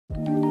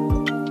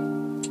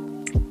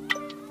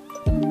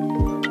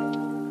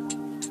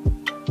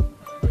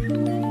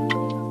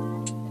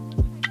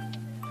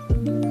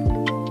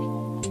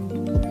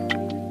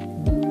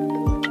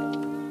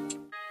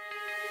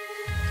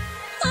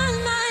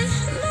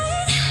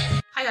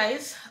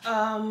guys,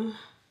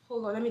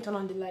 hold on, let me turn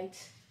on the light.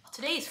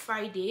 Today is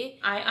Friday.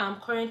 I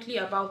am currently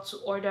about to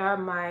order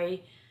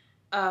my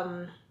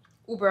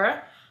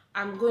Uber.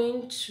 I am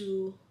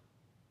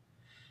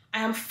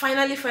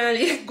finally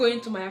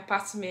going to my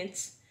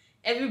apartment.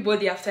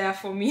 Everybody after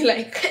for me,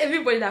 like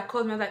everybody that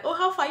called me, I was like, oh,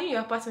 how far are you in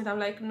your apartment? I'm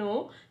like,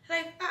 no.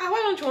 Like, why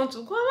don't you want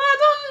to go? I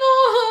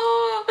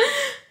don't know.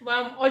 But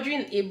I'm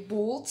ordering a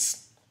Bolt.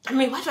 I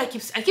mean, why do I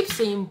keep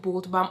saying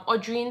Bolt, but I'm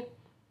ordering.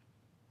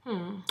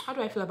 How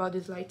do I feel about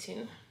this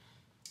lighting?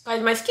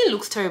 Guys, my skin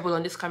looks terrible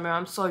on this camera.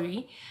 I'm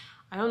sorry.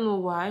 I don't know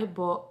why,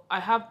 but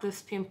I have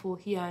this pimple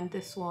here and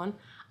this one.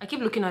 I keep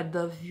looking at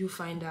the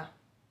viewfinder.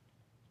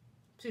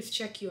 Please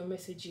check your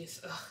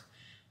messages. Ugh.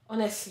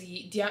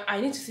 Honestly,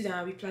 I need to sit down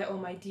and reply all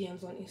my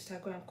DMs on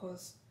Instagram,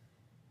 because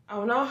I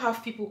will now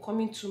have people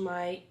coming to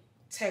my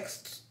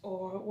text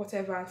or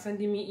whatever and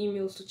sending me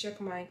emails to check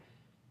my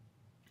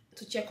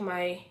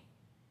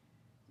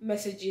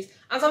messages.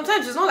 And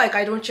sometimes it's not like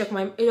I don't check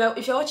my,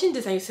 if you're watching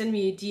this and you send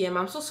me a DM,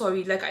 I'm so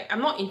sorry. Like I'm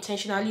not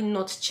intentionally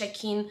not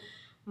checking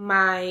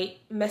my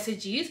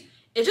messages.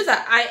 It's just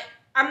that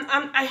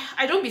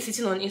I don't be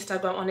sitting on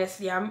Instagram.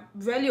 Honestly, I'm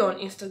rarely on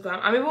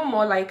Instagram. I'm even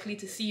more likely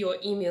to see your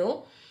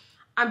email.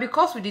 And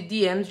because with the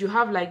DMs you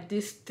have like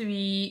these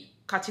 3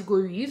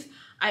 categories,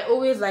 I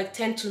always like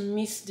tend to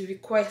miss the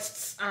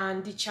requests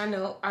and the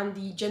channel and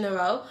the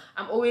general.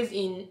 I'm always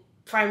in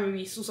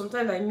primary, so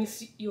sometimes I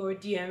miss your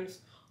DMs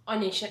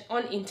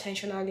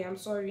unintentionally. I'm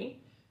sorry.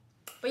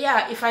 But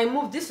yeah, if I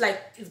move, this like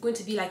is going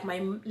to be like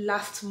my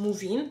last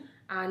move-in,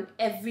 and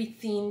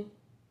everything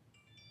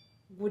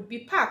would be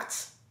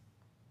packed.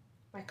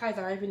 My car is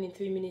arriving in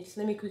 3 minutes.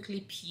 Let me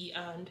quickly pee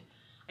and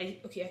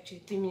okay, actually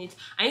 3 minutes.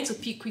 I need to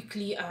pee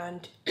quickly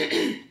and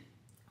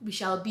we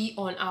shall be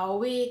on our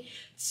way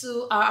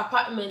to our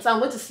apartment. So I'm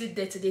going to sleep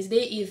there today.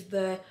 Today is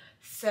the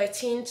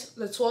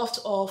 12th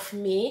of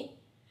May.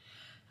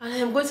 And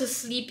I'm going to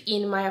sleep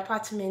in my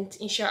apartment,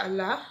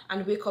 inshallah,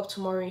 and wake up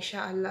tomorrow,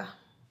 inshallah.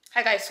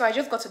 Hi guys, so I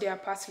just got to the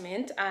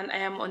apartment and I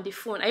am on the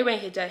phone. Are you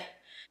wearing hijab?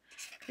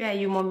 Where are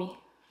you, mommy?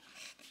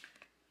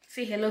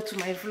 Say hello to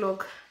my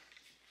vlog.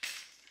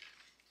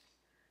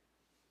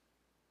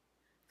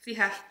 See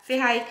her. Say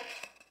hi.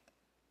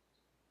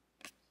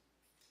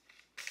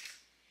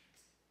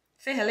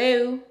 Say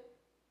hello.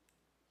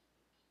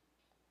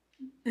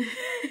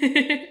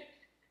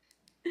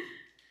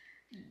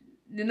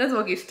 The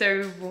network is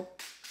terrible.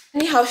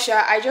 Anyhow,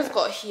 Sha, I just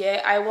got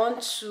here. I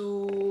want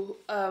to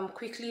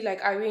quickly like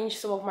arrange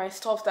some of my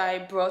stuff that I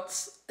brought.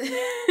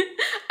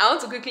 I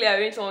want to quickly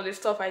arrange some of the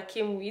stuff I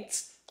came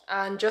with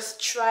and just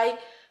try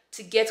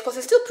to get, because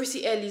it's still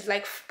pretty early, it's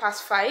like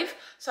past 5,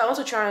 so I want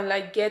to try and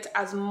like get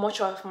as much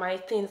of my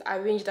things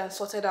arranged and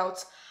sorted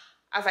out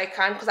as I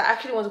can, because I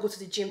actually want to go to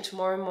the gym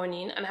tomorrow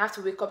morning and I have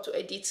to wake up to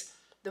edit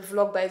the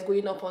vlog that is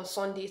going up on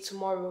Sunday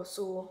tomorrow.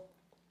 So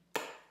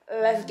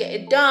let's get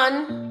it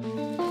done.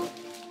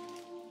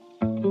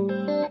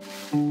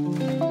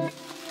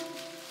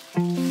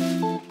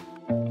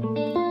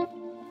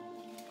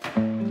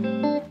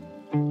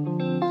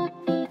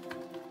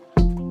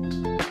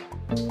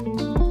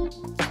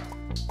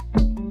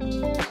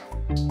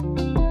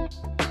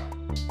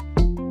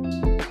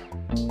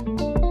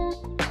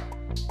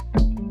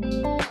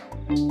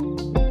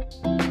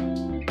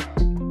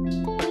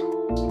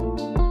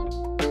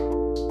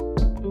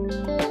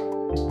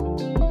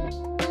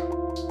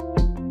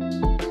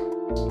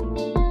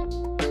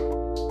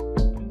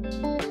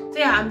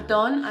 I'm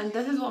done, and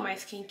this is what my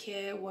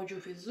skincare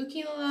wardrobe is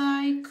looking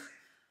like.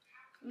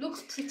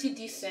 Looks pretty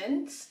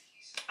decent.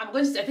 I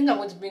think I'm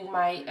going to bring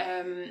my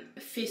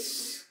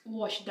face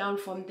wash down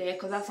from there,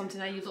 because that's something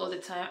I use all the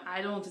time.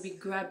 I don't want to be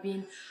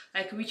grabbing,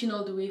 like reaching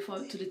all the way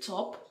to the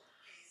top.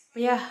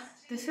 But yeah,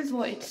 this is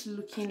what it's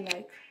looking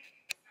like.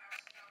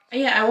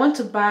 And yeah, I want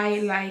to buy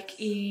like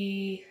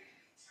a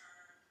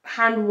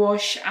hand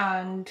wash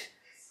and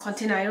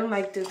container. I don't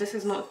like this. This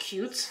is not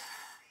cute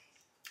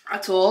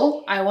at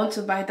all. I want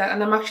to buy that,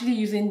 and I'm actually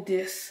using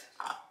this.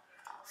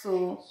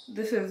 So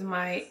this is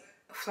my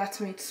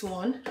flatmate's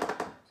one,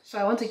 so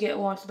I want to get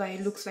one so that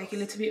it looks like a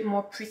little bit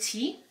more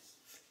pretty.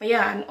 But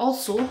yeah, and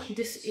also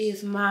this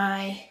is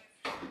my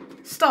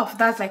stuff.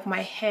 That's like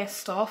my hair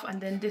stuff, and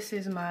then this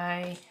is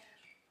my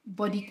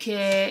body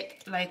care,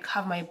 like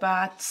have my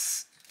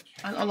baths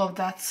and all of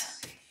that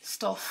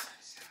stuff.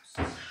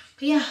 But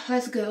yeah,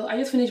 let's go. I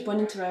just finished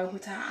burning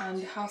terracotta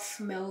and the house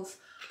smells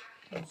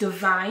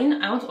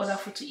divine. I want to order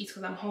food to eat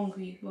because I'm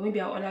hungry, but maybe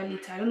I'll order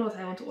later. I don't know what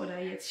I want to order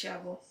yet,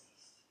 Shabo.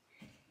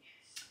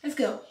 Let's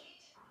go.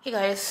 Hey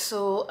guys,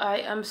 so I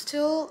am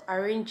still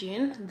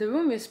arranging. The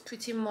room is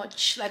pretty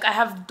much like I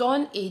have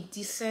done a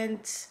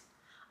decent,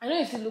 I don't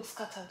know if it looks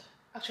scattered.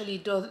 Actually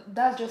it does.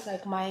 That's just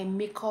like my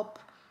makeup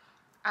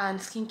and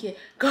skincare.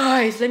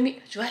 Guys, should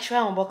I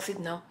unbox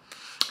it now?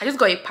 I just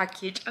got a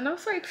package and I'm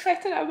so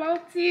excited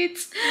about it.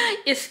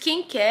 It's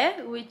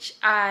skincare, which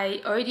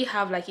I already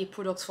have like a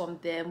product from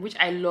them, which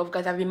I love,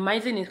 guys. I've been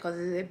using it because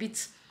it's a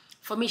bit,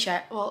 for me,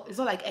 well, it's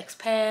not like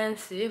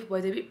expensive, but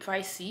it's a bit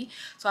pricey.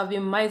 So I've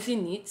been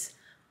using it,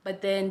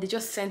 but then they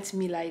just sent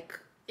me like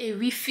a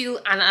refill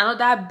and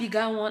another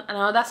bigger one and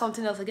another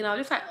something else again. I was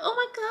just like, oh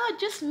my god,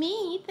 just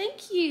me,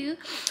 thank you.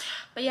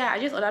 But yeah, I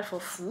just ordered for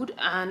food,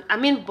 and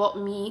Amin bought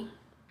me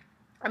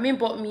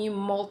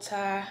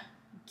Malta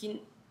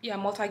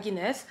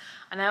Guinness,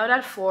 and I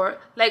ordered for,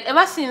 like,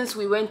 ever since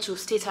we went to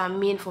State and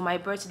Main for my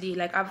birthday,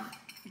 like I've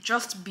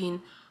just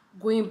been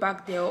going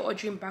back there or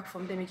ordering back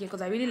from them again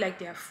because I really like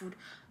their food.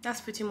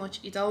 That's pretty much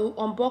it. I'll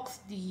unbox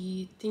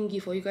the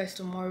thingy for you guys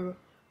tomorrow.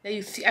 Let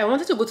you see. I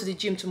wanted to go to the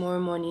gym tomorrow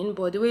morning,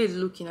 but the way it's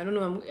looking, I don't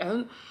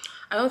know.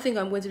 I don't think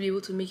I'm going to be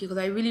able to make it because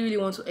I really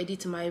want to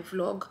edit my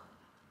vlog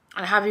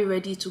and have it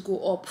ready to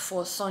go up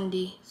for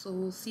Sunday. So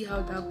we'll see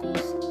how that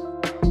goes.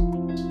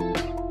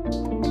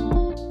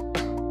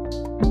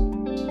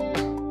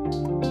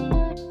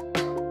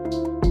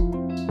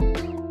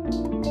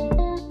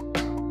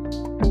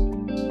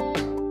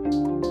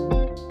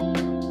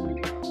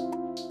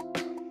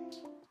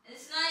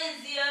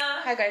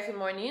 Hi guys, good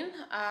morning.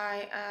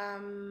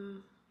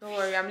 Don't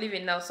worry, I'm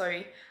leaving now,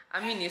 sorry.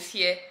 Amin is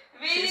here.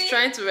 Really? She's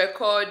trying to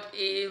record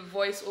a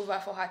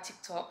voiceover for her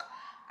TikTok.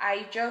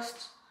 I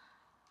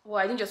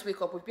didn't just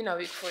wake up. We've been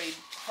awake for a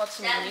hot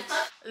minute.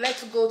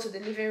 Let's go to the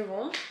living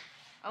room.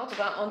 I want to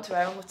go on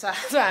to water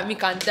so Amin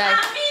can die.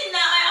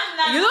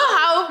 You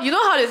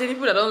know how they say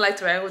people that don't like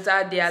to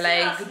water, they are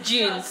like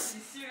jeans.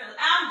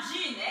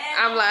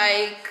 I'm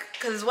like,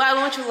 cause why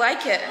don't you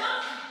like it?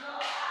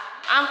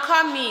 I'm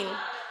coming.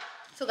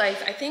 So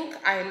guys, I think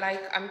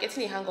I'm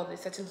getting a hang of the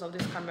settings of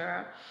this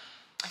camera.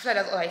 I feel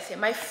like that's all I say.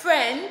 My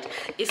friend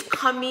is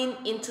coming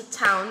into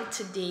town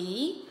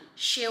today.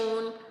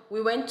 Sheon, we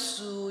went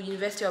to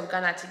University of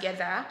Ghana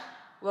together.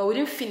 Well, we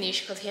didn't finish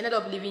because he ended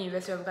up leaving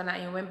University of Ghana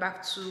and went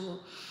back to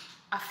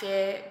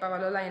Afe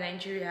Babalola in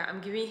Nigeria.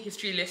 I'm giving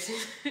history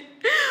lessons.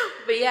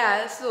 But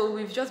yeah, so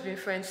we've just been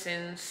friends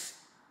since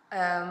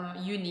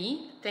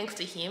uni, thanks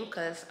to him,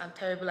 because I'm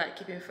terrible at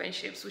keeping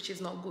friendships, which is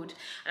not good,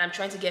 and I'm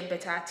trying to get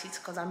better at it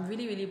because I'm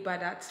really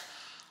bad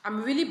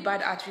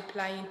at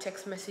replying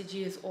text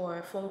messages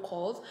or phone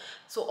calls.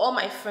 So all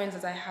my friends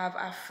that I have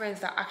are friends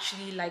that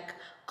actually like,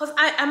 because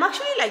I'm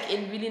actually like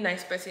a really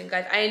nice person,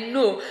 guys. I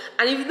know,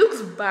 and if it looks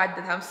bad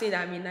that I'm saying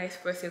that I'm a nice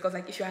person, because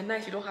like if you are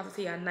nice, you don't have to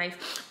say you're nice.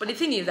 But the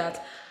thing is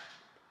that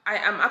I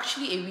am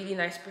actually a really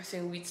nice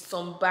person with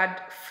some bad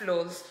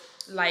flaws,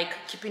 like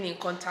keeping in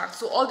contact.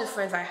 So all the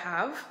friends I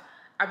have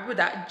are people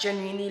that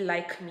genuinely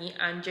like me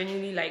and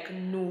genuinely like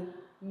know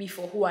me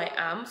for who I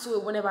am. So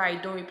whenever I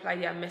don't reply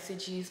their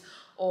messages,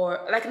 or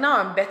like now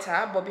I'm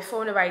better, but before,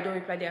 whenever I don't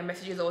reply their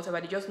messages or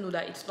whatever, they just know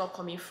that it's not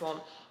coming from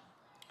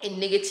a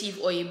negative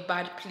or a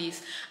bad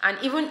place. And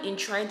even in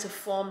trying to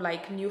form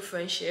like new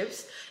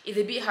friendships, it's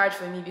a bit hard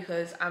for me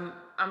because I'm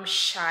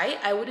shy.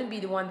 I wouldn't be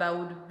the one that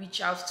would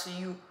reach out to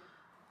you.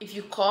 If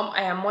you come,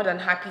 I am more than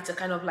happy to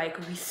kind of like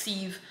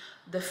receive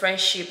the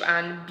friendship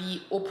and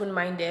be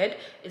open-minded.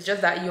 It's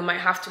just that you might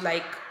have to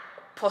like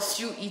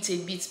pursue it a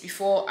bit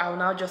before I'll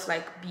now just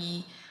like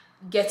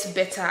get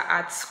better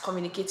at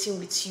communicating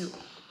with you.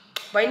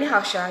 But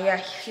anyhow, yeah,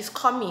 he's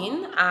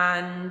coming,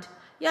 and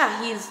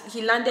yeah,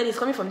 he's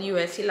coming from the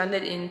US. He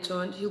landed in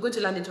Toronto. He's going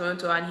to land in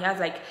Toronto, and he has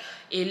like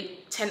a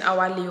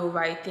 10-hour layover,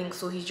 I think.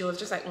 So he was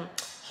just like,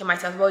 he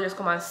might as well just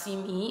come and see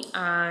me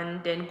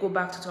and then go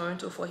back to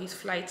Toronto for his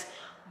flight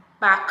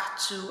back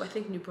to, I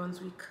think, New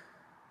Brunswick.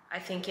 I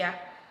think, yeah.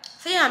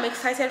 So yeah, I'm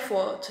excited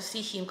to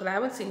see him because I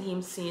haven't seen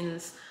him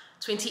since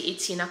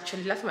 2018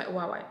 actually. Last time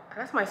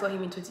I saw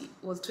him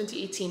was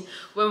 2018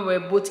 when we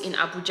were both in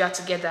Abuja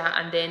together,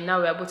 and then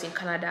now we are both in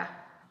Canada.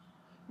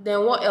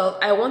 Then what else?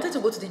 I wanted to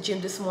go to the gym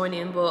this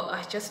morning, but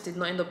I just did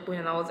not end up going,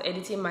 and I was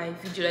editing my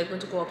video that's going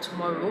to go up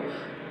tomorrow.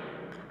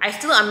 I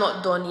still am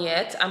not done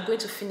yet. I'm going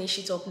to finish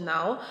it up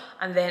now,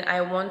 and then I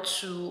want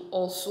to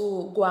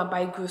also go and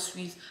buy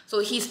groceries. So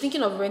he's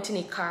thinking of renting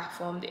a car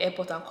from the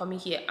airport and coming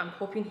here. I'm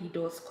hoping he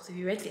does, because if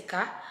he rents a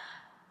car,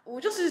 we'll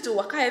just use it to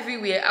walk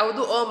everywhere. I will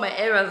do all my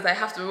errands that I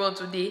have to run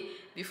today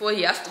before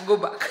he has to go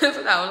back, so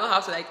that I will not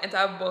have to like enter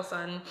a bus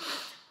and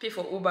pay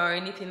for Uber or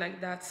anything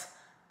like that.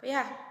 But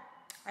yeah,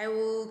 I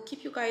will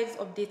keep you guys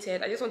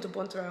updated. I just want to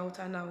burn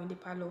Terracotta now in the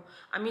parlor.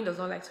 Amin does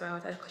not like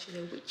Terracotta because she's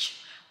a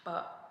witch,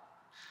 but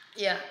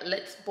yeah,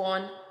 let's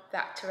burn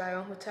that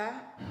Terracotta.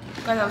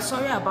 Guys, I'm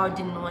sorry about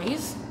the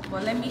noise,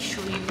 but let me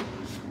show you.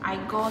 I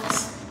got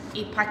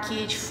a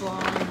package from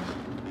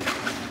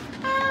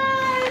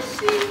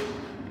see,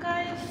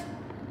 guys,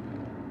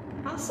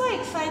 I'm so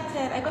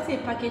excited. I got a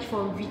package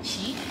from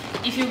VICHY.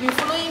 If you've been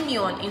following me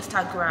on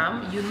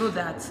Instagram, you know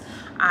that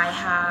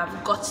I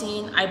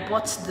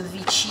bought the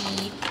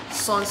VICHY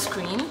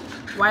sunscreen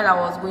when I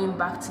was going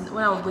back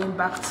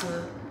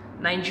to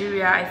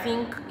Nigeria, I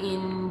think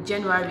in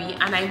January,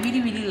 and I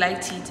really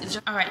liked it.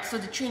 All right, so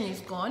the train is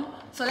gone.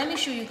 So let me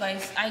show you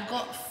guys. I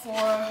got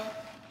 4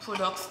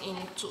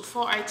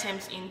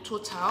 items in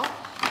total,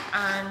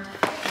 and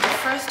the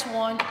first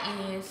one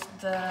is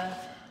the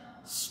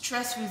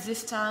stress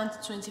resistant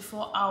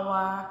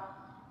 24-hour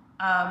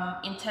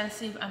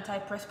intensive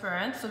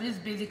antiperspirant. So this is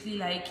basically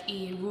like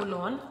a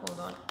roll-on. Hold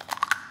on.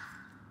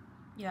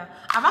 Yeah,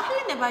 I've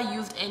actually never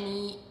used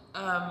any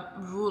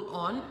roll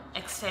on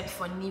except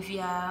for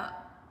Nivea.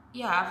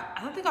 Yeah,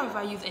 I don't think I've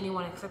ever used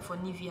anyone except for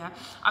Nivea.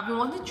 I've been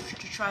wanting to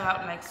try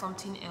out like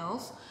something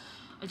else.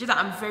 It's just that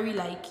I'm very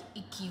like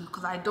icky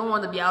because I don't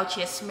want to be out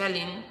here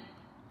smelling.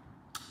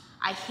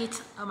 I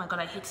hate, oh my god,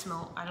 I hate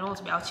smell. I don't want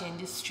to be out here in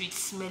this street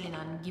smelling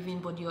and giving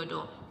body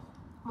odor.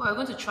 But we're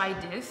going to try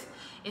this.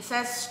 It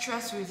says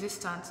stress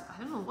resistant. I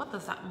don't know, what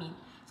does that mean?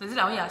 So is it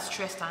that when you are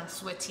stressed and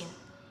sweating,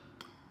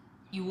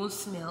 you won't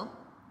smell?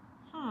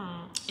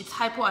 It's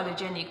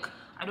hypoallergenic.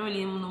 I don't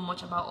really know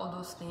much about all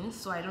those things,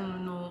 so I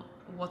don't know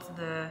what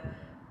the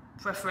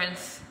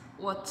preference,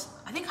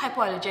 I think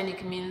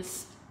hypoallergenic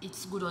means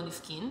it's good on the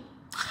skin.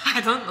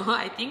 I don't know,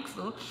 I think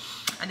so.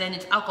 And then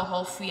it's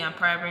alcohol free and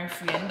paraben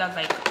free, and that's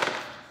like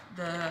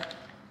the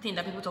thing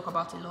that people talk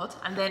about a lot.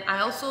 And then I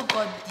also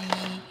got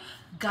the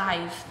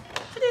guys,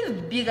 so this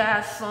big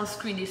ass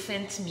sunscreen they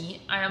sent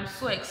me. I am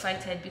so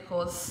excited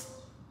because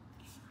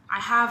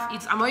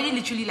I'm already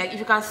literally like, if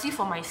you can see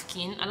from my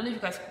skin, I don't know if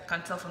you guys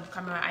can tell from the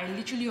camera, I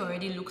literally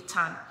already look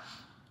tan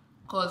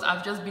because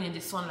I've just been in the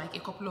sun like a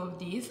couple of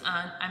days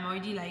and I'm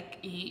already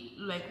like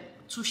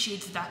 2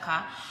 shades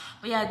darker.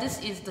 But yeah, this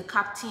is the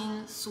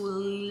Captain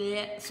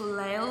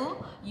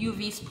Soleil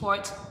UV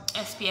Sport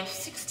SPF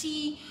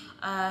 60.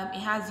 It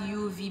has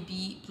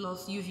UVB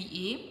plus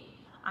UVA.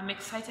 I'm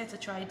excited to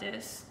try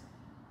this.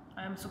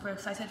 I'm super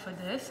excited for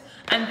this.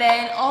 And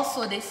then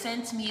also they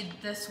sent me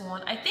this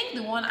one. I think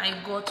the one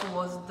I got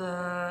was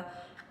the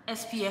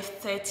SPF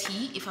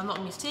 30 if I'm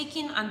not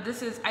mistaken. And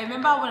this is, I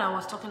remember when I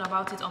was talking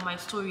about it on my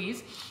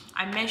stories,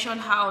 I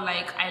mentioned how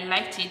like I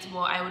liked it,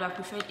 but I would have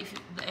preferred if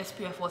the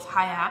SPF was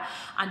higher.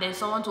 And then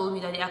someone told me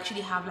that they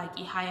actually have like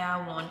a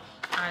higher one,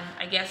 and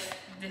I guess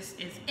this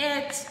is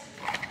it.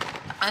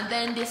 And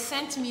then they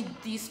sent me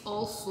this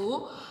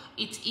also.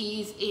 It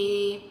is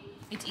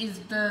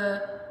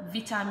the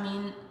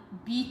vitamin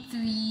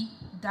B3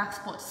 dark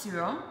spot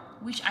serum,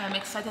 which I am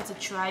excited to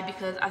try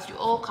because as you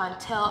all can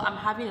tell, I'm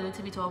having a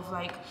little bit of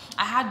like,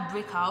 I had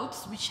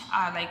breakouts which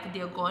are like,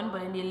 they're gone,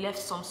 but then they left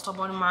some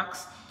stubborn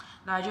marks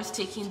that are just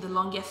taking the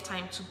longest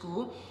time to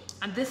go.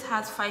 And this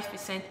has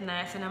 5%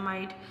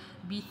 niacinamide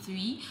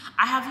B3.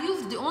 I have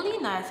used the only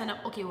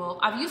niacinamide, okay, well,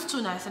 I've used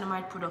 2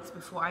 niacinamide products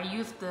before. I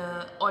used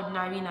the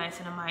ordinary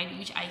niacinamide,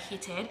 which I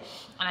hated,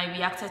 and I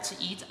reacted to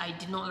it. I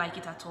did not like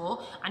it at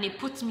all, and it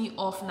put me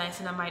off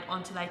niacinamide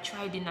until I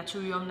tried the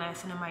Naturium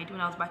niacinamide when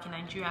I was back in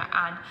Nigeria,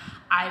 and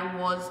I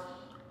was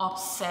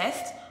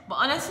obsessed. But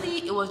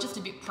honestly, it was just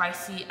a bit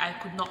pricey. I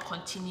could not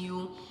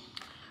continue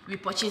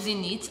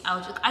repurchasing it.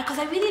 Because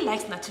I really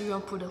liked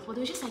Naturium products, but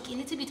they were just like a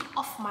little bit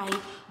off my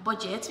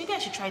budget. Maybe I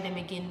should try them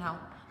again now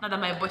that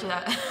my budget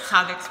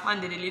has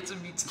expanded a little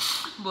bit.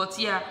 But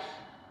yeah,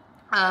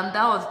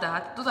 that was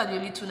that. Those are the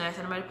only 2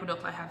 niacinamide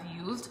products I have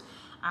used,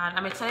 and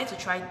I'm excited to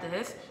try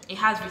this. It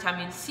has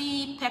vitamin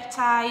C,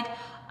 peptide,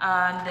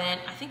 and then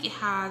I think it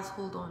has,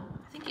 hold on,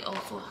 I think it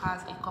also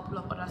has a couple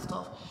of other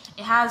stuff.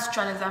 It has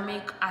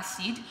tranexamic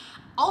acid.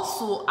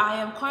 Also, I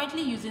am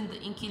currently using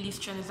the Inky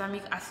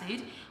tranexamic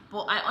acid,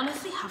 but I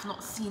honestly have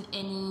not seen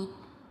any,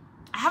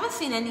 I haven't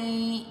seen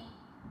anything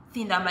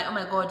that I'm like, oh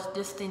my god,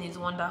 this thing is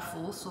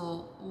wonderful,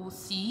 so we'll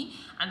see.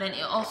 And then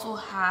it also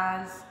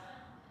has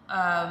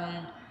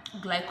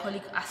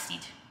glycolic acid.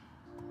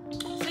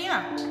 So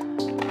yeah.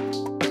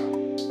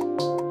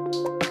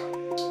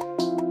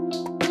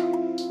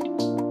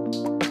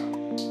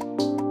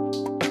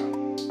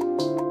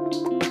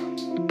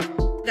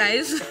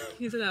 Guys,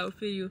 he said I'll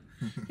pay you.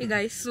 Hey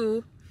guys,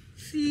 so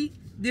see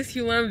this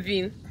human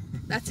being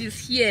that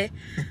is here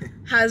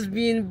has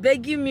been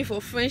begging me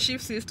for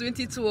friendship since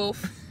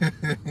 2012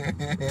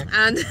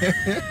 and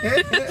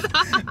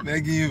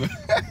begging you.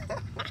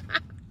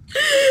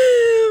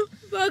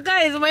 But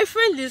guys, my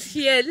friend is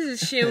here.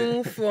 This is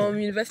Sheung from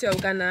University of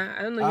Ghana.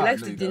 I don't know, he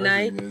likes to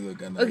deny.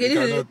 Okay,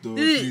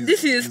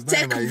 this is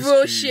Tech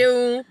Bro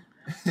Sheung.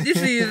 This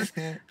is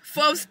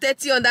Forbes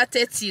 30 under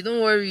 30,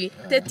 don't worry.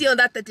 30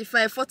 under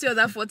 35, 40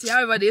 under 40,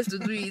 however they used to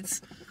do it.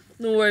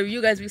 Don't worry,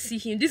 you guys will see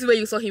him. This is where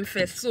you saw him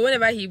first. So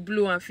whenever he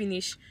blow and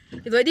finish,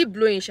 he's already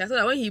blowing, so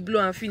that when he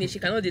blow and finish, he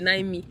cannot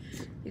deny me.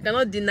 He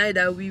cannot deny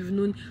that we've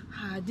known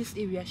this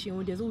area.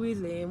 There's always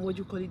what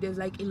you call it. There's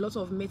like a lot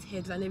of met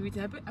heads and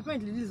everything.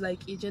 Apparently, this is like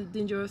a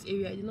dangerous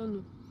area. I did not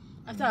know.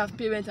 After I have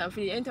parents and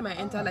finish, anytime I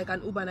enter like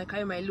an Uber and I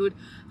carry my load,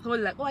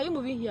 someone like, oh, are you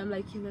moving here? I'm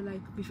like,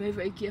 be very,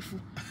 very careful.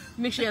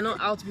 Make sure you're not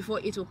out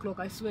before 8 o'clock,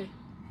 I swear.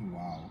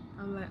 Wow.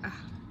 I'm like,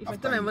 if I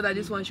tell my mother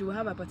this one, she will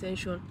have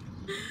hypertension.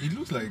 It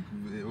looks like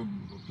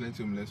plenty of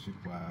homeless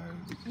people are...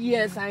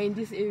 Yes, are in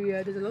this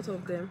area. There's a lot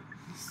of them.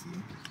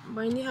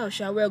 But anyhow,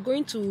 we're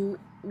going to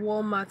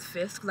Walmart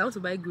first because I want to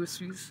buy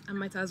groceries. I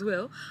might as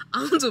well. I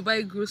want to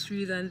buy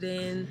groceries, and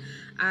then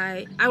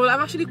I will have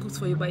actually cooked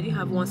for you, but I didn't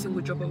have one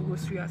single drop of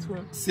grocery at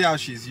home. See how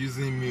she's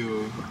using me.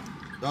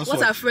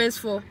 What are friends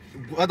for?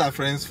 What are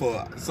friends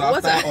for? So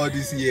after all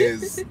these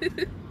years.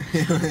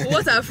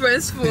 What are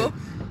friends for?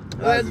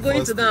 We're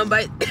going to go and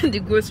buy the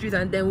groceries,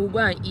 and then we'll go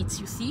and eat.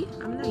 You see?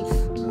 I'm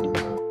nice.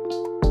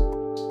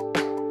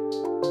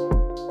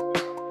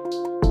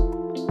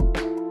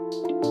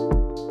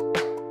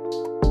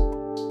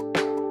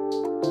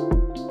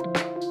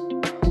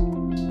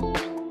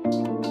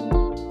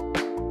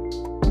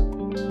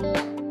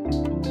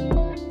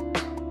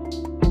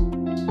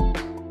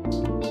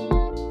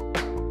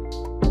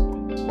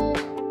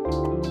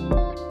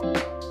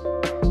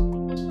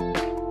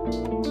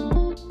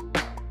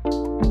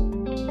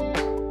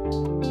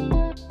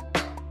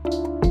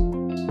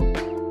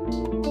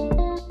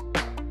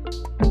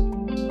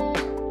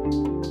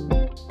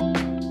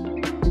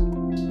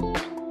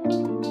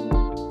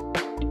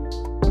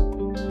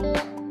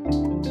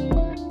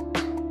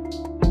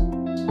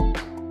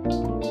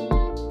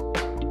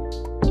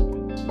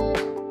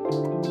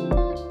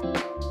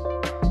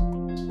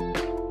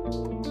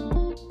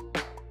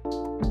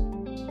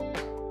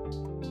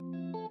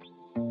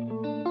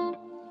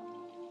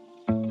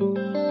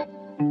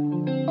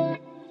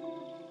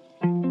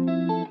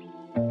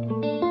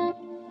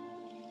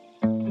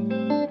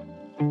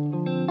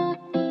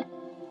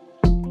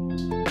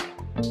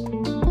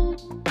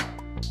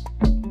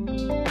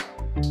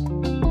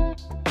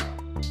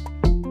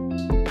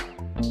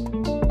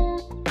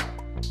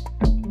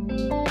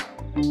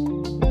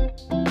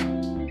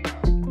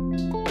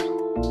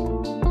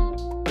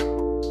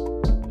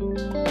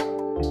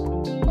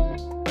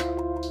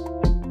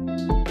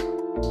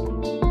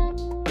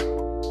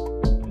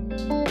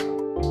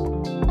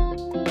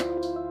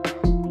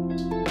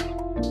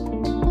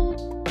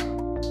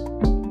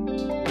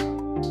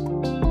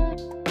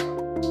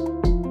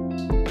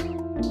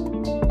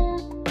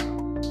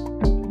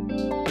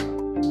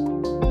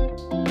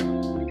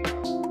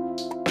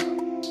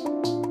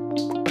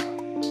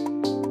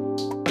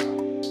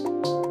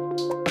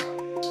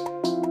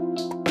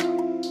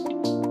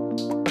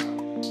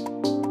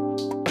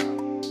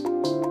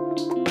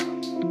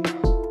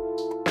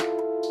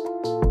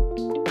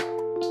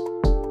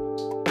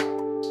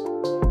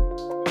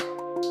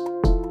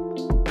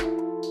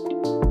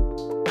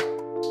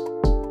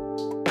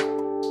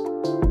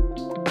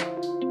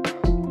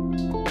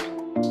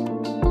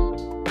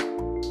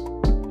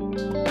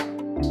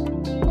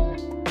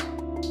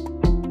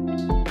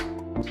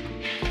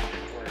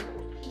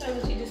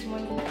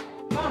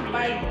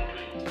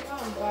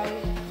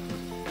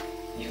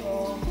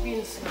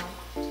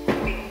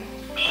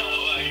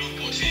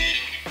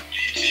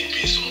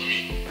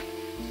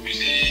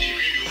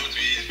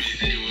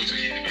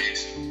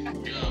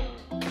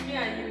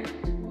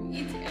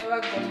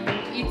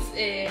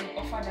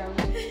 offer that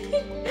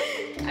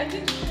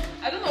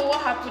I don't know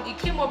what happened. It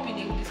came up in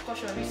a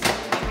discussion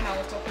recently when I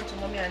was talking to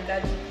mommy and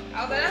daddy.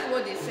 I was like, that's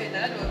what they said. And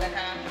daddy was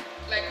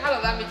like, how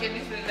does that make any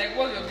sense? Like,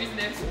 what's your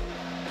business?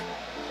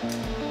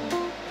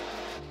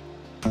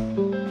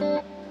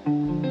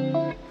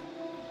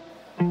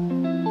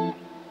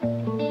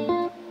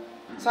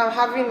 So I'm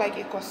having like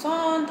a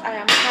croissant. I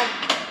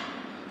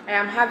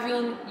am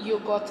having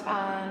yogurt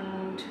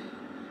and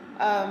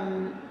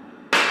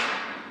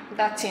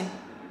that thing.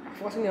 I've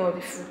forgotten the name of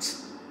the fruit.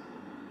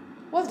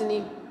 What's the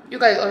name? You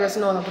guys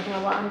obviously know what I'm talking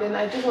about. And then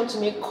I just want to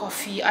make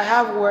coffee. I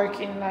have work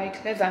in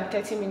like less than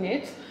 30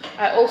 minutes.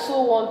 I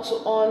also want to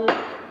on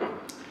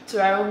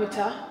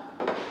thermometer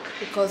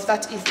because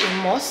that is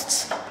a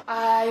must.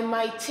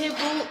 My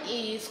table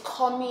is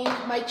coming.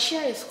 My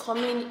chair is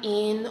coming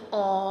in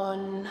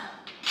on,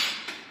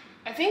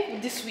 I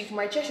think this week.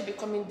 My chair should be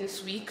coming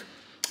this week.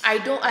 I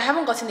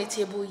haven't gotten a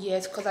table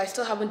yet because I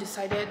still haven't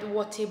decided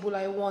what table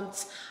I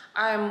want.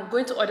 I'm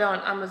going to order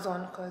on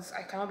Amazon because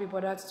I cannot be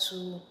bothered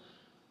to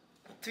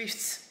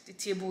thrift the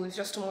table. It's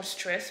just too much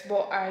stress.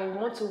 But I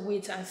want to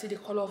wait and see the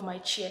color of my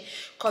chair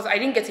because I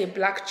didn't get a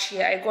black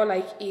chair. I got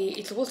like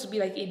it's supposed to be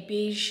like a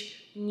beige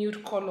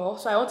nude color.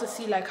 So I want to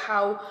see like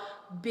how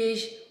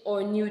beige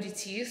or nude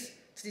it is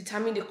to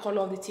determine the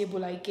color of the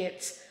table I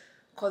get.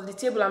 Because the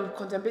table I'm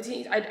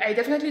contemplating, I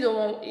definitely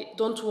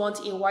don't want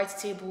a white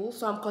table,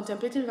 so I'm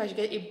contemplating if I should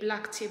get a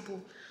black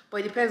table. But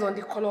it depends on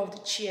the color of the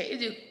chair. If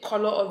the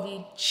color of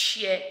the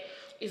chair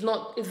it's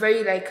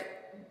very like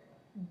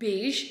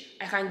beige,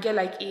 I can get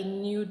like a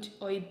nude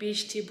or a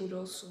beige table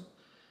also.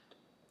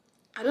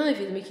 I don't know if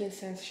it's making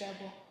sense,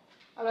 Shabo.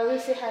 I'm gonna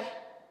say hi.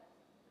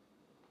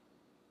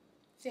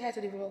 Say hi to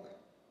the vlog.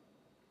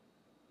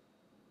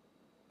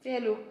 Say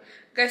hello.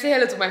 Guys, say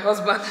hello to my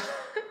husband.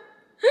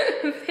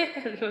 Say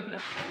hello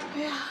now.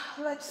 Yeah,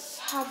 let's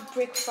have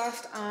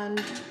breakfast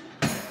and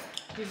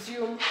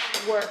resume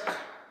work.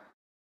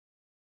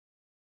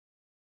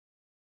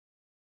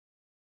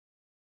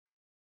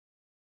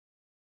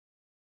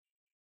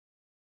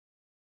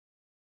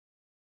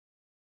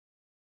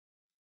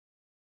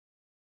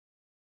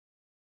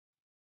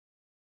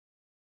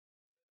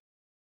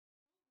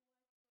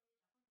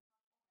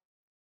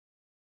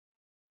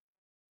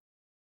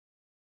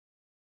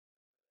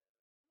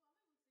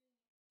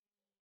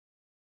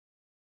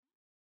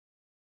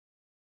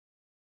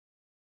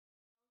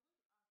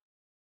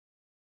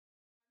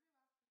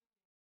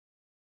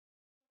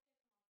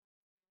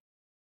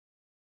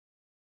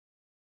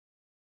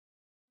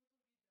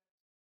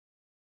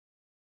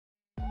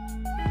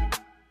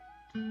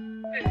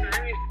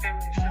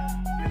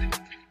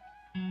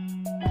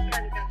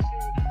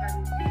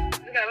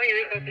 When you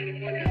wake up in the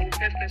morning, the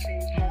first person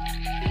you call.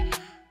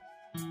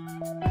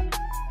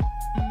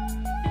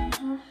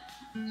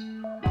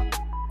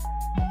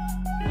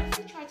 I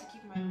still try to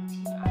keep my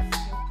routine as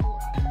simple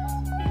as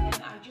possible, and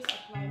I just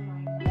apply my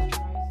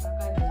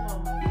moisturizer.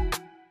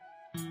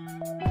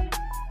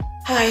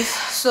 Hi,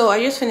 so I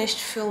just finished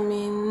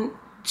filming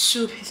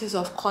 2 pieces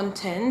of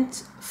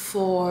content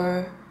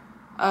for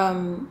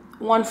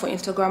one for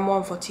Instagram,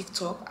 one for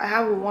TikTok. I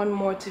have one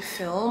more to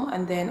film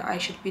and then I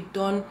should be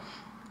done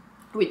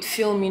with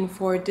filming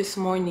for this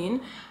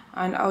morning,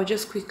 and I'll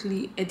just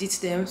quickly edit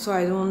them so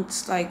I don't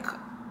like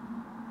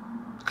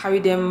carry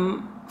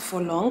them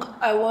for long.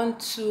 I want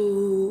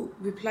to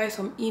reply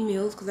some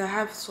emails because I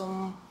have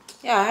some,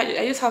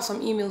 I just have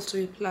some emails to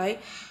reply,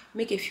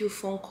 make a few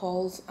phone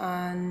calls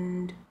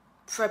and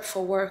prep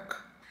for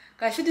work.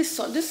 Guys, see this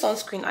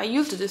sunscreen. I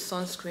used this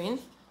sunscreen,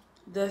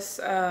 this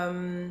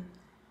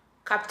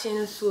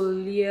Captain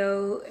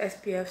Soliel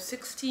SPF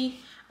 60,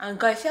 and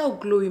guys, see how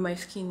glowy my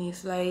skin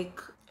is. Like,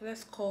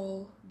 let's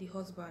call the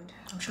husband.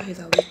 I'm sure he's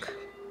awake.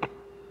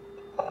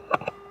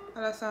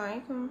 Hello,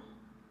 assalamualaikum.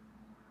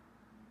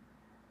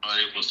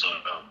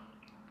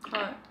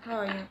 Hi, how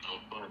are you?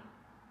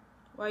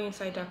 Why are you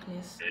inside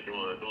darkness?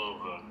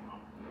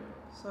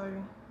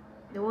 Sorry.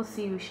 They won't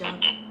see you, Sha.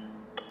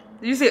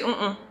 Did you say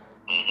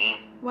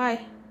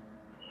Why?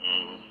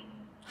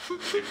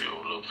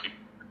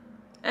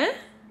 Eh?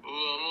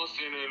 Oh, I'm not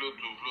saying hello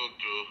to vlog,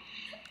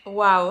 Joe.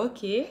 Wow,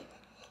 okay.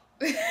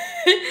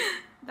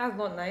 That's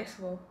not nice,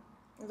 well.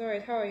 It's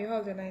alright. How are you?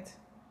 How's your night?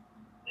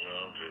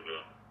 Yeah, I'm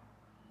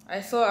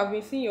good. I've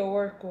been seeing your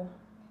work, oh.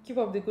 Keep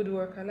up the good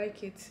work. I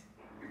like it.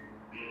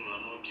 No,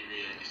 I'm not giving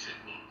you any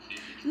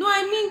second. No,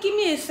 I mean, give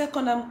me a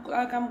second.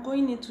 I'm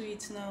going into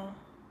it now.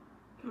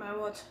 My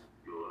what?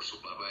 Your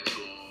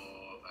supervisor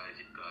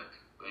ID card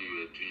when you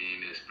were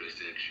doing express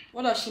entry.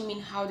 What does she mean?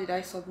 How did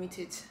I submit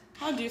it?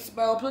 How do you,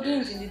 by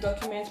uploading it in the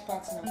document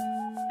part now?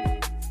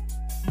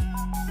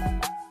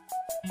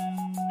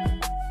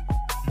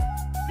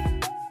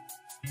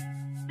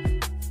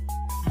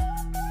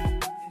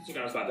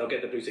 Instagram's like they'll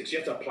get the blue tick. So you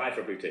have to apply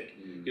for a blue tick.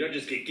 You don't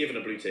just get given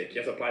a blue tick.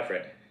 You have to apply for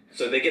it.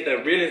 So they get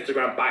their real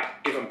Instagram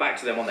given back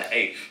to them on the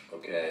 8th.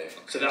 Okay.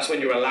 So that's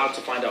when you're allowed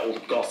to find out all the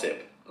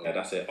gossip. Yeah,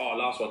 that's it. Oh,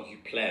 last one, you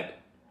pleb.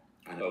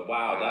 Oh,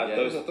 wow,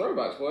 those are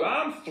throwbacks, boy.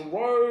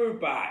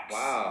 Throwbacks.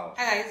 Wow.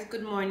 Hi guys,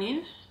 good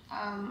morning.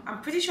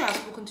 I'm pretty sure I've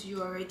spoken to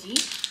you already.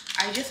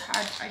 I just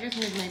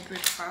made my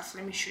breakfast.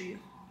 Let me show you.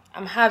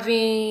 I'm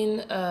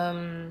having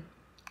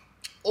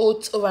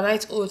oats,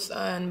 overnight oats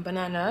and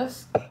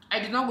bananas. I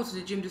did not go to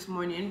the gym this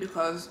morning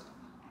because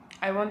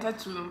I wanted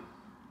to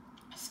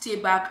stay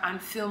back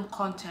and film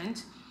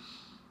content,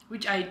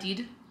 which I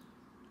did.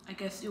 I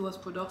guess it was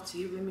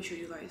productive. Let me show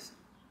you guys.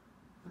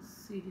 Let's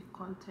see the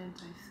content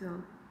I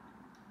filmed.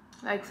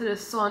 Like, to the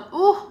sun.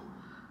 Oh,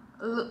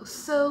 it looks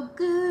so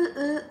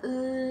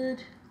good.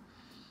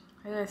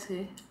 How do I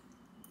say?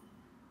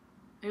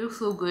 It looks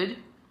so good.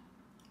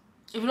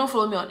 If you don't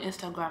follow me on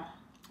Instagram,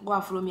 go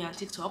and follow me on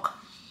TikTok.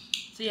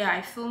 So yeah,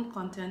 I filmed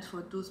content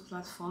for those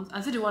platforms.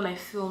 And see the one I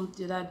filmed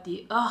the other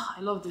day. Ah,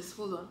 I love this.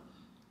 Hold on.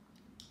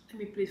 Let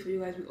me play it for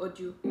you guys with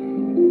audio, so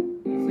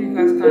you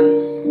guys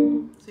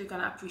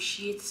can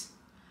appreciate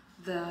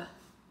the.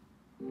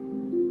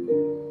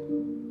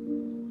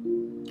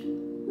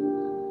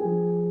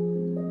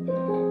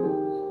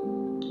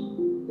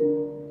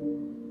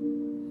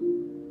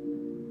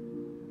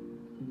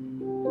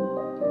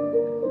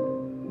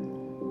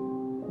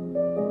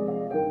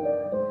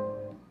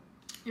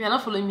 If you're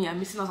not following me, I'm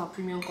missing out on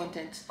premium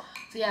content.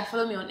 So yeah,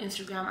 follow me on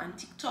Instagram and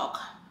TikTok.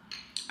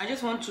 I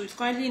just want to, it's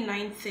currently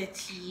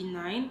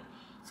 9:39,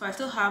 so I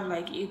still have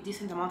like a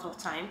decent amount of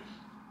time.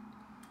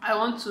 I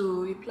want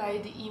to reply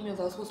the emails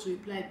I was supposed to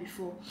reply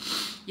before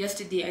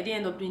yesterday. I didn't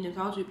end up doing them,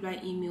 so I want to reply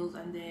emails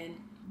and then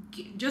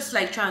just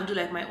like try and do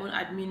like my own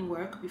admin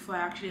work before I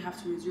actually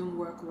have to resume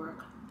work.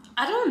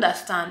 I don't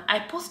understand. I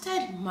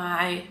posted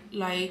my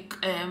like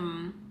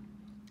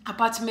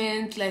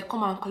apartment, like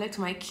come and collect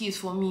my keys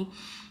for me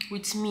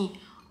with me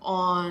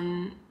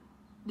on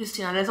this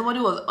thing, and then somebody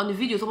was on the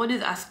video, somebody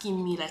is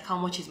asking me like how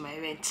much is my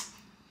rent.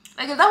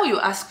 Like, is that what you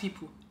ask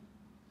people?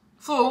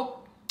 So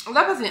if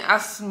that person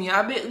asks me,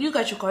 I bet you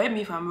guys should correct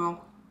me if I'm wrong.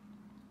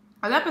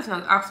 And that person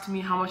has asked me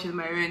how much is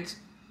my rent,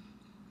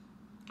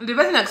 the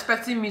person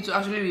expecting me to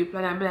actually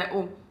reply and be like,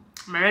 oh,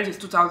 my rent is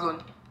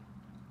 2,000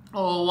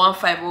 or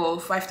 1,500 or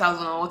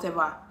 5,000 or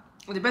whatever.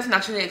 The person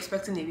actually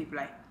expecting a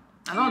reply.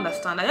 I don't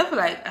understand. I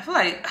feel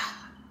like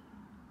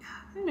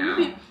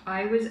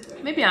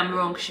maybe I'm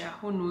wrong, Sha.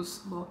 Who knows?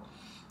 But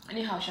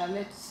anyhow, Sha,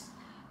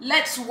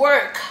 let's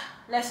work.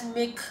 Let's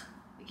make,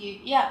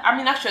 okay, yeah. I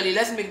mean, actually,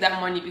 let's make that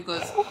money,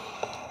 because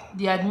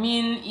the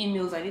admin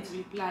emails I need to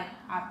reply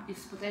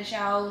is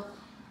potential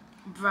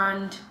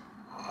brand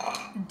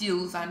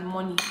deals and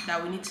money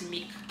that we need to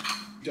make.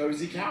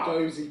 Dozy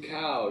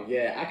cow.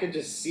 Yeah, I can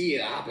just see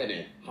it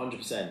happening.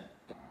 100%.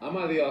 Am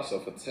I the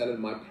arsehole for telling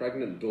my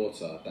pregnant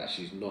daughter that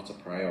she's not a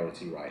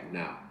priority right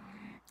now?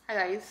 Hi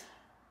guys,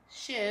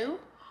 so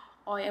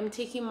I am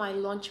taking my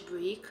lunch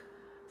break.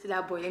 See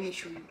that boy, let me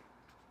show you.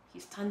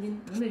 He's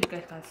standing, I don't know if you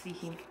guys can see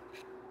him.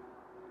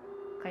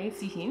 Can you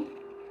see him?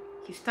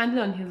 He's standing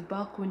on his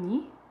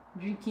balcony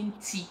drinking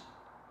tea.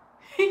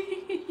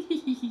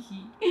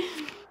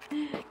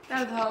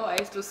 That's how I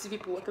used to see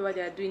people, whatever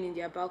they are doing in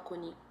their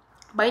balcony.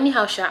 But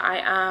anyhow, Sha, I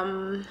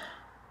am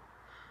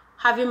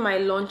having my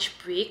lunch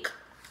break,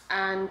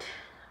 and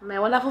my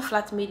wonderful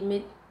flatmate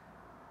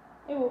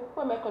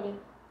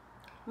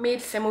made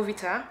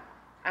semovita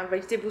and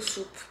vegetable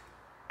soup.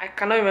 I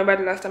cannot remember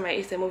the last time I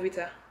ate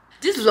semovita.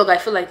 This vlog, I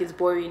feel like it's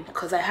boring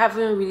because I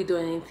haven't really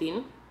done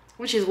anything,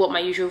 which is what my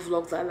usual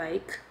vlogs are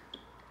like.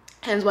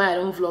 Hence why I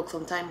don't vlog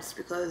sometimes,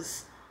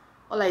 because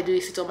all I do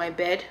is sit on my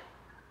bed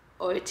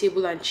or a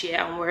table and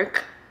chair and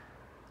work,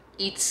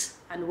 eat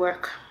and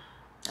work.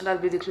 And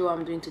that's basically what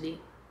I'm doing today,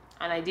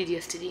 and I did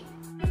yesterday.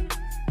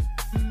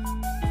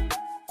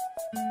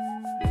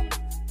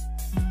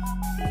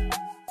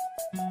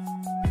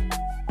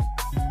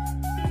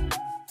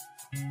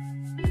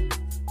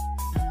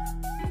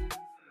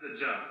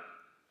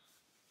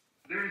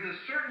 There is a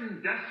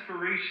certain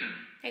desperation.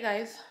 Hey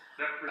guys.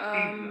 That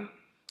precedes them.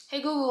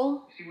 Hey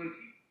Google. See when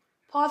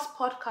Pause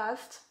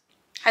podcast.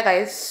 Hi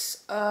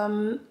guys.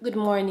 Good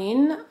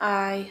morning.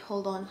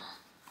 Hold on.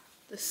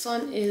 The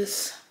sun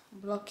is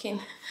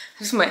blocking.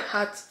 This is my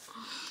hat.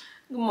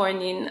 Good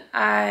morning.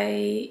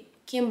 I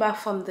came back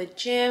from the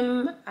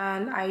gym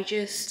and I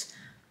just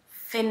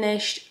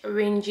finished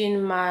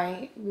arranging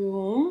my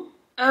room.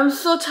 I'm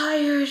so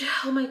tired.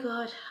 Oh my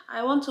god.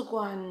 I want to go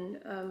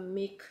and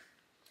make,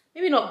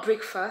 maybe not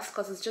breakfast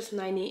because it's just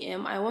 9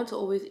 a.m. I want to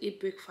always eat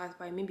breakfast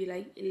by maybe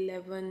like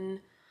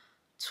 11,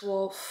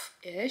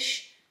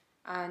 12-ish.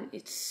 And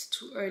it's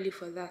too early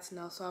for that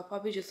now. So I'll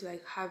probably just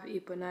like have a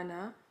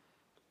banana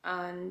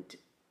and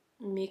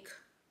make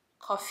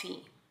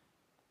coffee.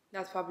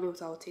 That's probably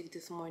what I'll take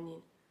this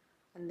morning,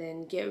 and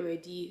then get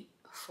ready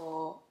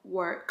for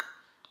work.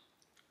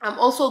 I'm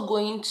also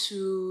going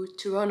to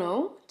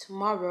Toronto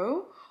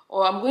tomorrow,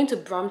 or I'm going to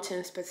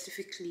Brampton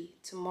specifically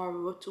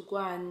tomorrow to go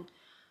and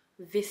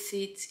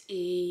visit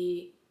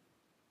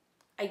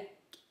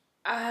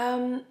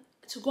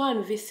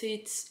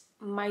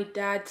my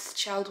dad's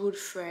childhood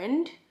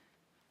friend.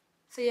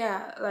 So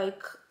yeah,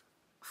 like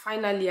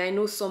finally I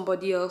know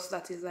somebody else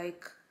that is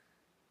like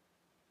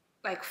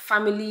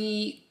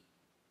family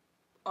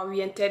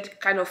oriented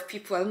kind of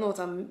people. I don't know what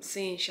I'm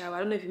saying, Sha. I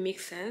don't know if it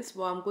makes sense,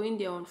 but I'm going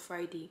there on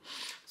Friday.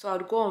 So I'll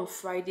go on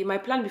Friday. My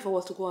plan before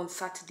was to go on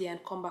Saturday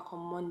and come back on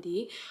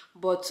Monday,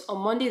 but on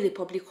Monday is a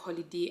public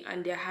holiday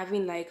and they're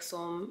having like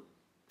some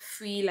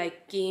free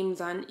like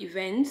games and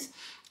events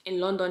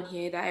in London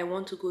here that I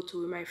want to go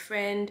to with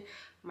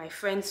my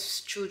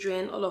friend's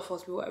children, all of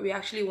us. We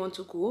actually want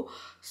to go.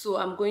 So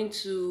I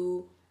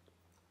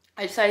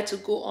decided to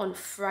go on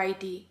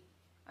Friday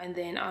and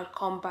then I'll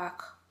come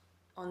back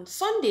on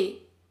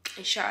Sunday,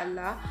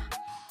 inshallah.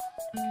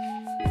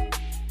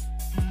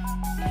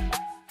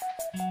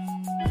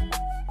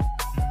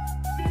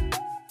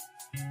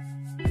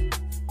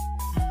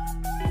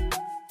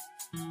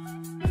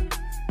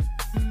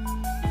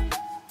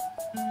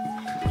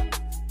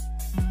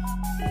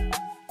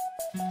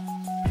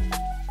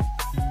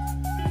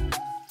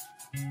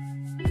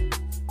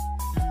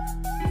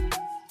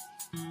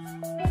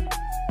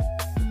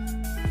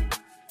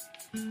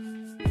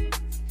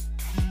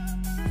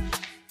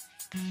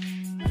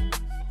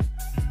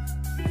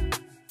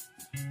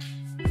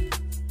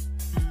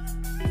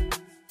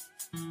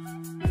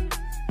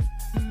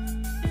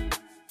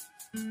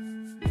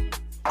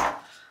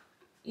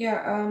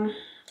 Yeah,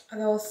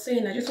 as I was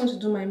saying, I just want to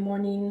do my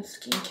morning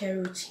skincare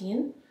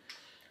routine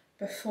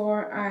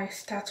before I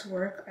start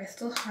work. I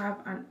still have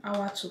an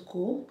hour to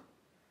go.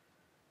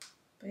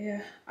 But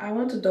yeah, I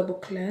want to double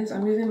cleanse.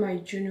 I'm using my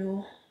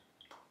Juno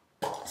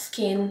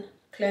skin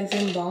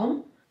cleansing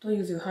balm. Don't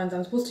use your hands.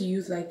 I'm supposed to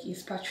use like a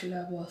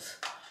spatula, but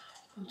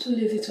I'm too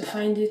lazy to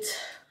find it.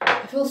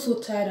 I feel so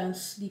tired and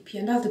sleepy,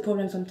 and that's the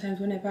problem sometimes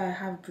whenever I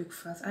have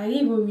breakfast. I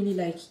didn't even really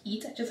like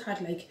eat. I just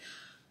had like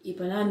a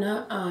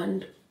banana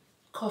and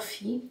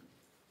coffee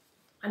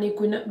and a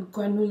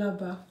granola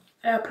bar.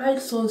 I applied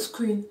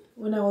sunscreen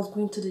when I was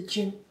going to the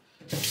gym,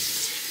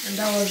 and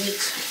that was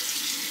it.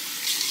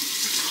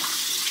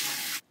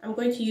 I'm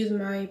going to use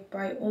my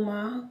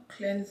Bioma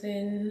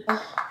cleanser.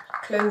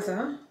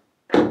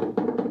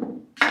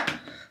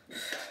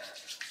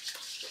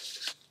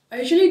 I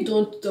usually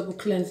don't double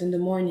cleanse in the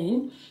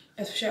morning,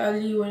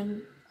 especially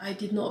when I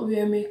did not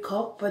wear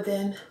makeup, but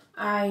then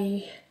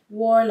I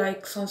wore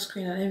like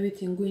sunscreen and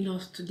everything going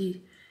out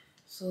today.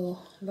 So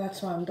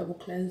that's why I'm double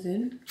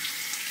cleansing.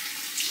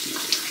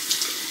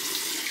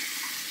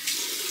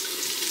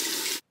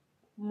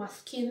 My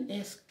skin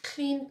is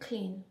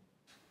clean.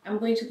 I'm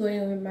going to go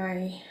in with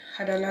my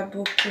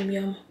Hadalabo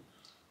Premium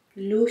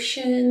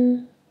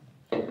Lotion.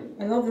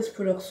 I love this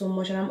product so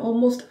much and I'm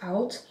almost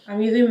out.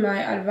 I'm using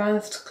my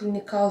Advanced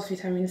Clinicals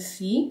Vitamin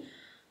C.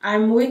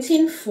 I'm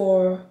waiting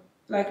for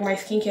like my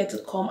skincare to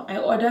come. I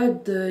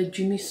ordered the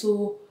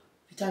Jumiso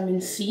Vitamin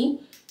C.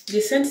 They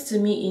sent it to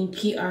me in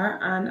PR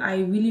and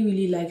I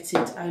really liked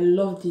it. I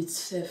loved it.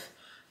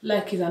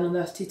 Like is an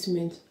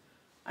understatement.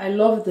 I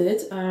loved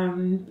it.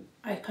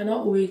 I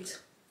cannot wait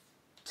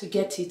to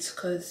get it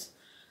because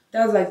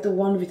that's like the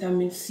one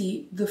vitamin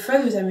C. The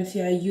first vitamin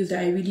C I used that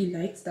I really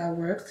liked that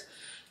worked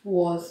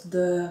was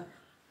the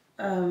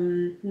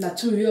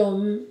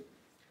Naturium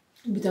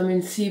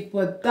vitamin C,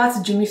 but that's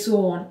Jumiso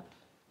one.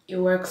 It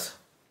works.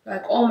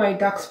 Like all my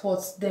dark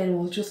spots then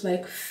was just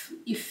like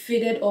it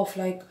faded off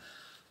like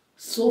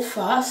so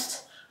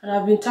fast, and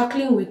I've been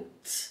dealing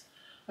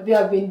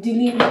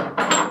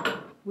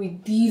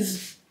with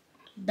these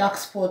dark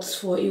spots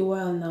for a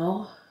while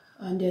now,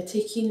 and they're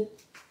taking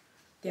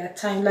their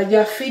time. Like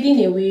they're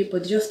fading away,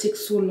 but it just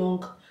takes so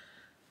long,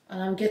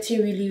 and I'm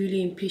getting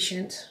really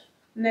impatient.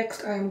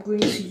 Next, I'm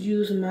going to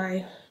use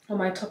my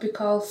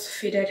Topicals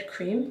Faded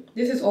Cream.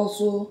 This is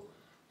also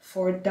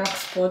for dark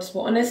spots,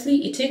 but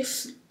honestly, it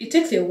takes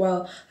a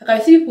while. Like I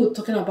see people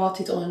talking about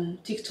it on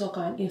TikTok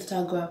and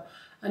Instagram,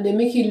 and they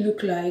make it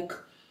look like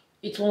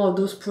it's one of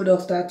those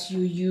products that you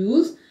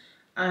use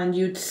and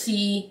you'd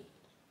see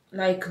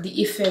like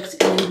the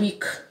effect in a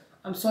week.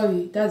 I'm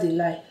sorry, that's a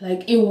lie.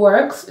 Like it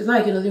works. It's not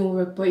like it doesn't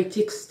work, but it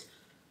takes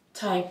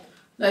time.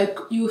 Like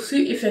you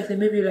see effects in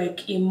maybe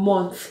like a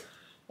month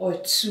or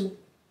two.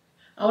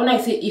 And when I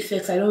say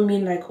effects, I don't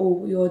mean like,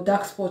 oh, your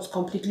dark spots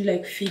completely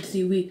like fades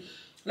away.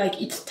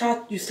 Like you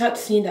start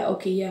seeing that,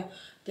 okay, yeah,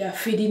 they are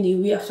fading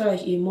away after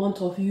like a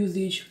month of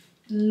usage,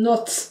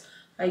 not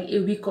like a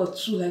week or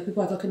two like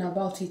people are talking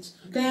about it.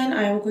 Then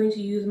I am going to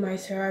use my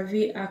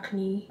CeraVe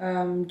Acne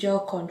Gel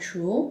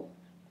Control.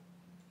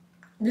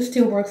 This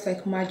thing works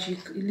like magic.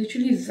 It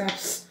literally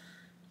zaps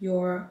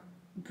your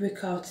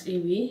breakouts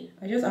away.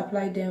 I just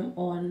apply them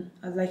on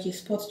as like a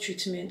spot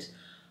treatment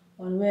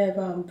on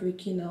wherever I'm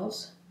breaking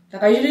out.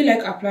 Like I usually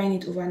like applying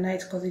it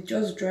overnight because it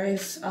just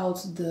dries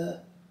out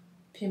the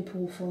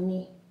pimple for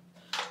me.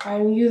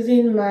 I'm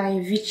using my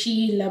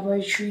Vichy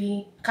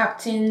Laboratory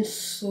Captain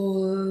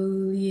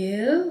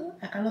Soleil.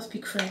 I cannot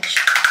speak French,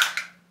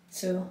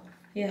 so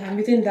yeah, I'm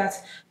using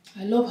that.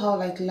 I love how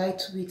like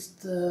lightweight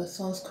the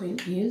sunscreen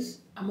is.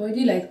 I'm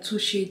already like 2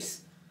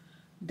 shades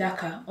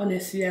darker,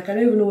 honestly. Like I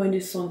don't even know when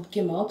this sun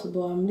came out, but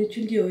I'm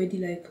literally already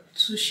like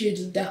 2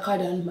 shades darker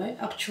than my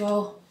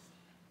actual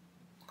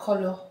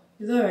color.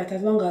 It's alright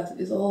as long as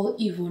it's all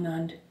even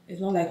and it's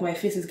not like my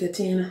face is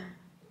getting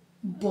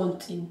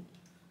burnt in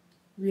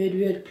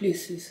weird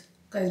places.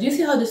 Guys, do you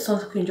see how this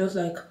sunscreen just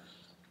like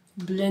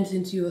blends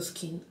into your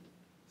skin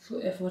so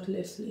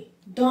effortlessly?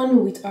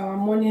 Done with our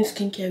morning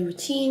skincare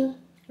routine,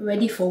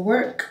 ready for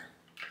work,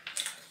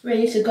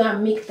 ready to go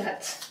and make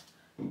that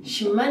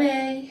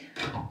shimane.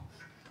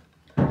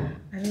 I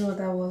don't know what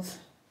that was.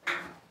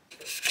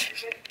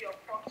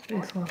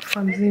 This one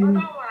from Zim.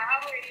 But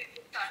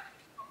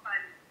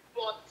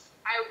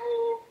I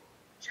will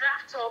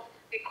draft up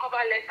the cover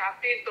letter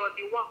based on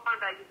the one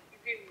that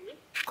you've given me.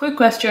 Quick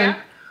question.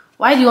 Yeah?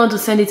 Why do you want to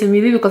send it to me?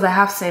 Maybe because I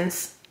have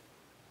sense.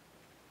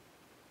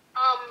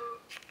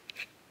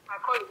 My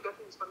call is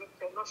getting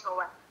disconnected, I'm not sure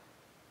why.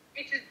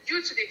 It is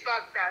due to the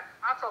fact that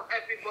out of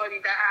everybody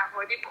that I have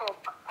already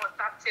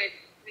contacted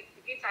with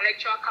the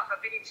intellectual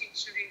capability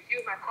to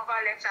review my cover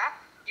letter,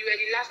 you were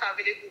the last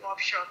available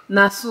option.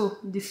 Nasu,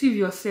 deceive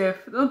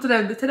yourself. Don't tell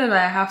them that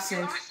I have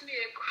sense. Ask me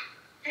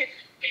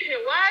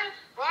why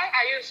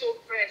are you so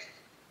pressed?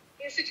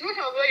 In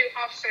situations where you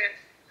have sense,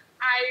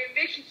 I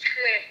make it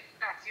clear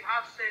that you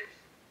have sense.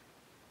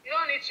 You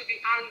don't need to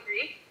be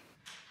angry.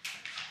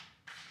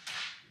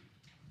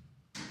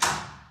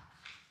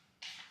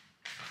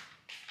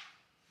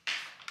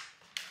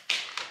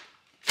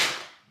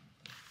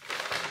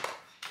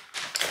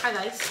 Hi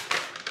guys,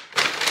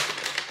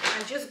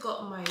 I just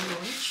got my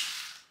lunch.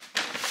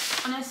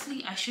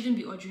 Honestly, I shouldn't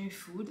be ordering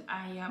food.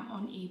 I am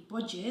on a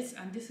budget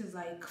and this is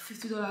like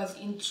 $50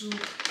 into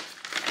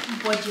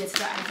budget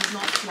that I did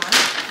not plan.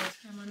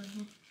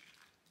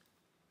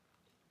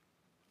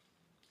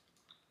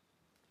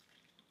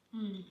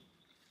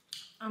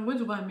 I'm going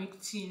to go and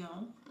make tea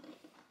now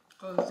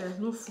because there's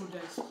no food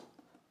that's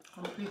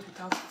complete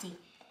without tea.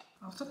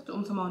 I was talking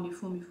to someone on the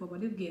phone before,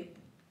 but this girl,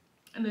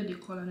 and then they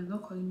call and they're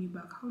not calling me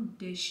back. How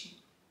dare she?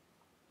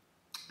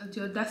 That's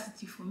the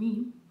audacity for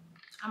me.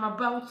 I'm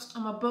about to,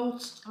 you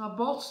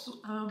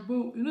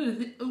know,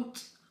 the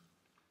out.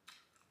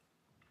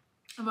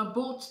 I'm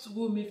about to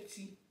go make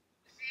tea.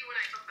 See, when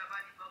I talked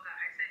about the burger,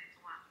 I said it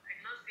once. I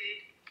did not say,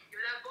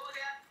 you're that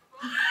burger.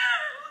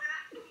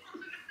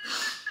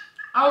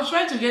 I was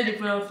trying to get the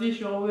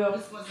pronunciation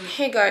well.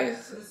 Hey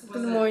guys,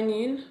 good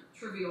morning.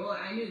 Trivial.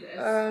 I knew this.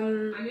 I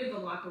knew the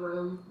locker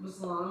room was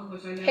long,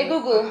 which I know. Hey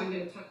Google, I'm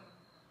gonna talk.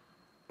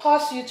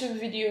 pause YouTube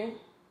video.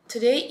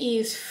 Today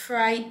is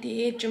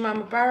Friday,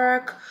 Jummah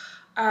Mubarak.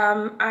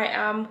 I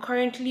am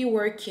currently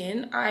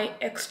working. I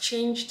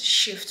exchanged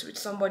shifts with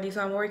somebody,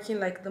 so I'm working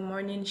like the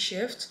morning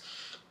shift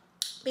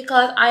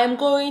because I am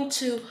going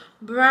to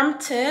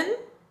Brampton.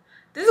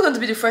 This is going to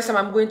be the first time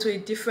I'm going to a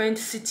different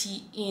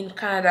city in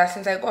Canada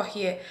since I got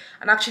here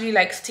and actually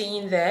like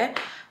staying there.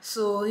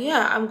 So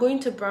yeah, I'm going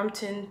to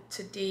Brampton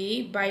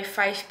today by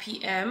 5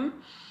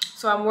 p.m.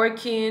 So I'm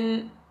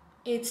working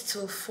 8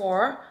 till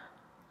 4.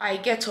 I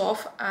get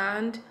off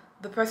and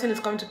the person is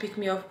coming to pick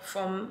me up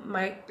from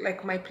my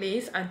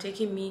place and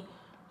taking me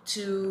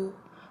to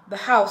the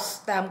house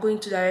that I'm going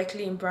to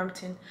directly in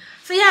Brampton.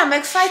 So yeah, I'm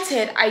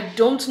excited. I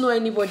don't know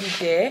anybody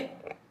there.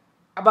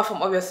 Apart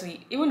from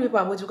obviously, even the people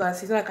I'm going to go and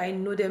see, it's not like I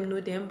know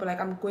them, but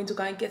like I'm going to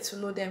go and get to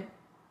know them.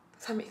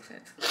 Does that make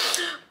sense?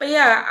 But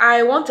yeah,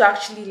 I want to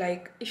actually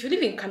like, if you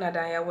live in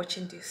Canada and you're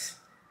watching this,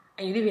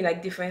 and you live in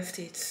like different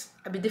states,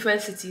 I'll be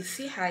different cities,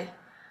 say hi.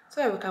 So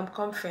that we can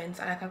become friends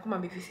and I can come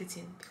and be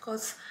visiting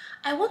because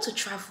I want to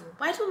travel,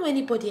 but I don't know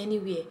anybody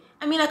anywhere.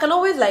 I mean, I can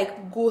always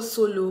like go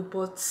solo,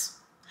 but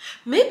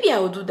maybe I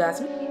will do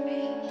that.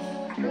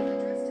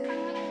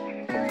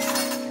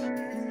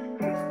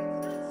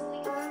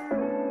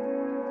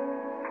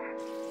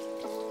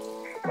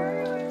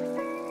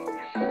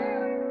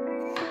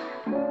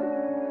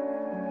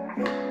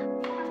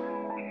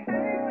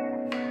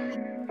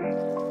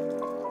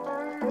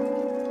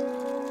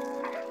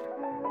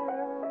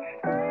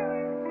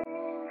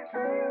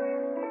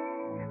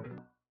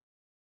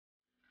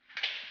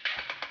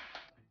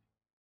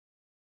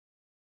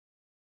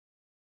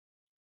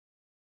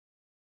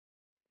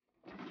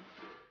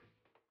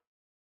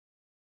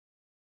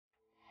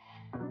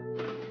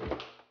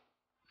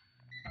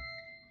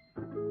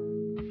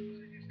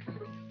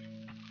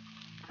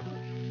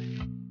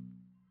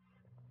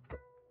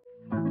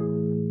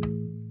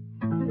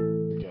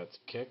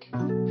 Kick.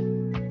 Guys,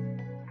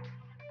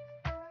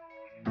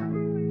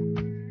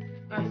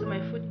 so my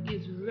food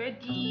is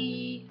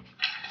ready.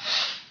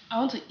 I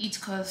want to eat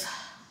because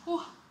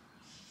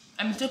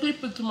I mistakenly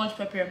put too much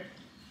pepper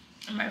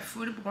in my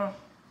food because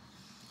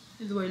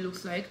this is what it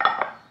looks like.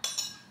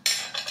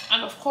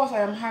 And of course, I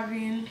am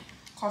having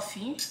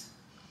coffee.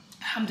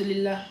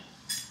 Alhamdulillah.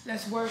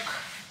 Let's work.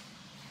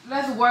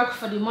 Let's work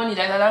for the money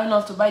that's allowing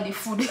us to buy the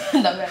food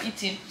that we are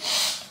eating.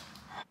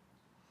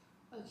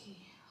 Okay,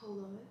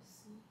 hold on. Let's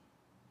see.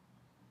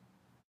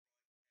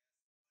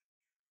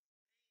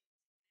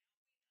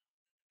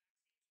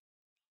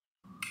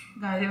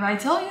 Guys, if I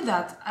tell you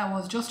that I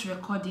was just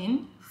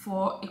recording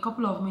for a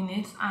couple of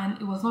minutes and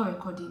it was not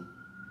recording,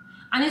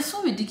 and it's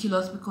so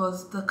ridiculous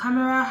because the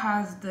camera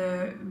has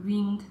the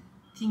ring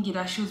thingy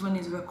that shows when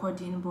it's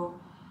recording, but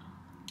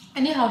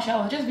Anyhow,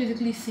 I was just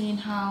basically saying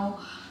how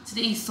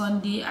today is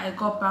Sunday. I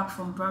got back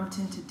from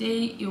Brampton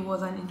today. It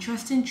was an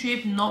interesting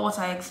trip, not what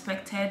I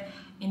expected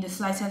in the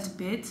slightest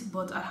bit,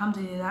 but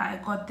alhamdulillah, I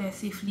got there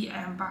safely.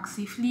 I am back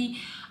safely.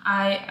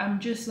 I am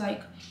just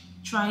like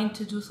trying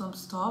to do some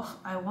stuff.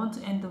 I want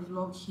to end the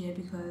vlog here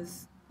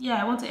because, yeah,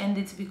 I want to end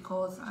it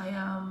because I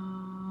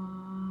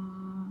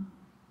am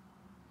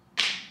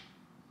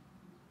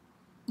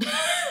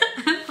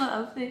that's what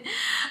I'm saying.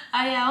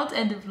 I want to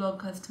end the vlog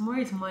because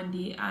tomorrow is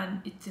Monday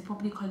and it's a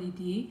public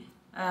holiday,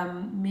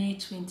 May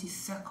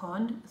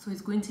 22nd. So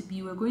it's going to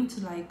be, we're going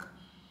to like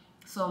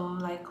some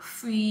like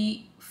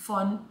free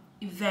fun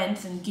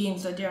events and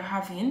games that they're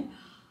having.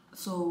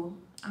 So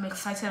I'm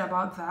excited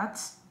about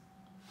that.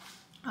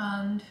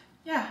 And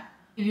yeah,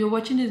 if you're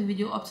watching this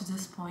video up to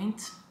this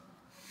point,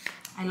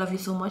 I love you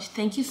so much.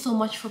 Thank you so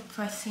much for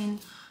pressing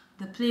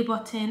the play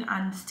button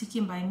and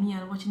sticking by me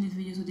and watching this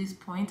video to this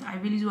point. I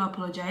really do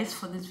apologize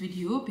for this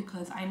video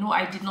because I know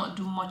I did not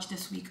do much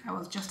this week. I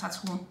was just at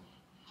home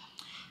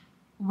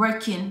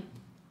working,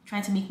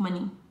 trying to make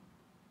money.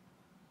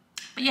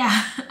 But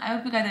yeah, I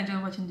hope you guys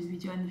enjoyed watching this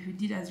video, and if you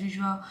did, as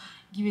usual,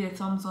 give it a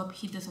thumbs up,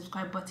 hit the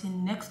subscribe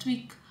button. Next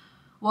week,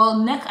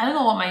 well, I don't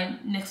know what my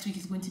next week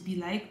is going to be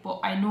like, but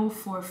I know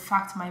for a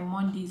fact my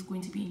Monday is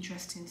going to be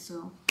interesting,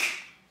 so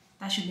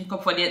that should make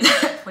up for the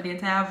for the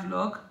entire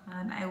vlog,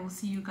 and I will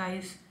see you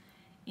guys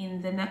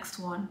in the next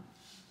one.